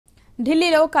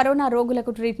ఢిల్లీలో కరోనా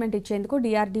రోగులకు ట్రీట్మెంట్ ఇచ్చేందుకు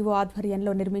DRDO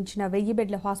ఆధ్వర్యంలో నిర్మించిన 1000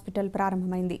 బెడ్ల హాస్పిటల్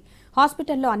ప్రారంభమైంది.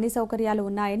 హాస్పిటల్లో అన్ని సౌకర్యాలు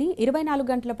ఉన్నాయని 24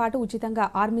 గంటల పాటు ఉచితంగా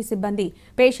ఆర్మీ సిబ్బంది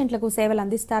పేషెంట్లకు సేవలు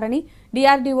అందిస్తారని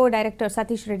DRDO డైరెక్టర్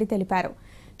సతీష్ రెడ్డి తెలిపారు.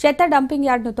 చెత్త డంపింగ్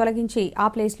యార్డ్ను తొలగించి ఆ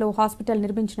ప్లేస్లో హాస్పిటల్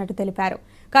నిర్మించినట్టు తెలిపారు.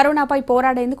 కరోనాపై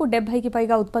పోరాడేందుకు 70కి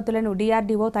పైగా ఉత్పత్తులను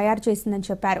DRDO తయారు చేసిందని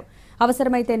చెప్పారు.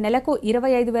 అవసరమైతే నెలకు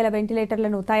 25,000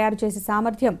 వెంటిలేటర్లను తయారు చేసే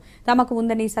సామర్థ్యం తమకు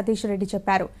ఉందని సతీష్ రెడ్డి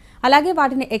చెప్పారు. అలాగే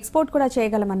వాటిని ఎక్స్పోర్ట్ కూడా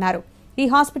చేయగలమన్నారు. ఈ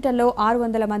హాస్పిటల్లో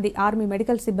 600 మంది ఆర్మీ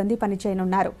మెడికల్ సిబ్బంది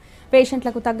పనిచేయనున్నారు.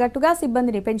 పేషెంట్లకు తగ్గట్టుగా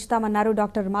సిబ్బందిని పెంచుతామన్నారు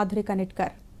డాక్టర్ మాధురి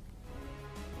కనిట్కర్.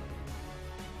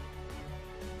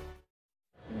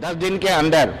 10 दिन के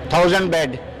अंदर 1000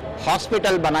 बेड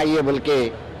हॉस्पिटल बनाइए बोल के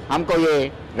हमको ये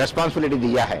रेस्पॉन्सिबिलिटी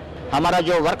दिया है. हमारा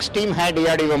जो वर्क्स टीम है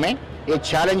DRDO में ये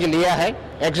चैलेंज लिया है.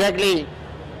 एग्जैक्टली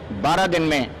 12 दिन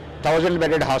में 1000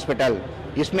 बेडेड हॉस्पिटल,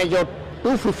 इसमें जो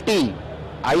 250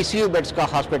 ICU बेड्स का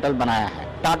हॉस्पिटल बनाया है.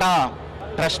 टाटा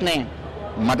ट्रस्ट ने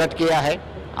मदद किया है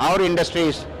और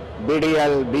industries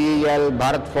BDL, BEL,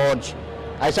 Bharat forge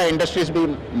ऐसा इंडस्ट्रीज भी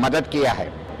मदद किया है.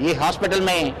 ये हॉस्पिटल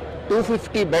में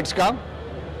 250 बेड्स का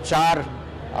 4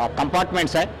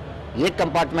 कंपार्टमेंट्स है. एक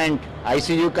कंपार्टमेंट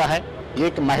ICU का है,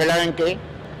 एक महिलाओं के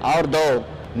और 2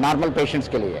 नॉर्मल पेशेंट्स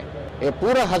के लिए. ये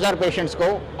पूरा 1000 पेशेंट्स को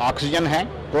ऑक्सीजन है,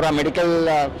 पूरा मेडिकल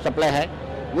सप्लाई है,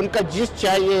 उनका जिस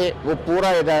चाहिए वो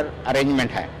पूरा इधर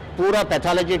अरेंजमेंट है. पूरा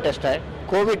पैथोलॉजी टेस्ट है,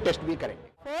 कोविड टेस्ट भी करेंगे.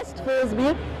 फर्स्ट फेज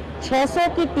में 600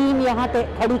 की टीम यहाँ पे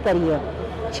खड़ी करी है.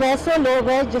 600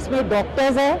 लोग हैं जिसमें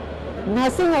डॉक्टर्स है,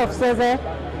 नर्सिंग ऑफिसर्स है,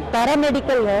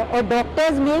 पैरामेडिकल है और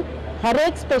डॉक्टर्स में हर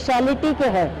एक स्पेशलिटी के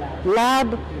है. Lab,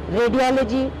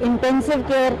 radiology, intensive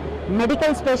care,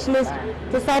 medical specialist,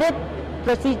 तो सारे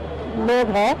लोग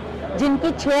हैं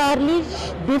जिनकी 6 आवर्ली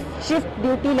शिफ्ट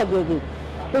ड्यूटी लगेगी.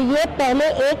 तो ये पहले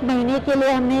 1 महीने के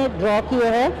लिए हमने ड्रॉ किए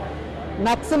हैं.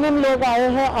 मैक्सिमम लोग आए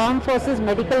हैं आर्म फोर्सेस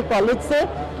मेडिकल कॉलेज से,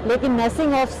 लेकिन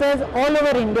nursing officers all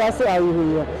over India से आई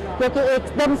हुई है, क्योंकि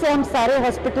एकदम से हम सारे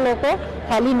हॉस्पिटलों को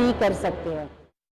खाली नहीं कर सकते हैं.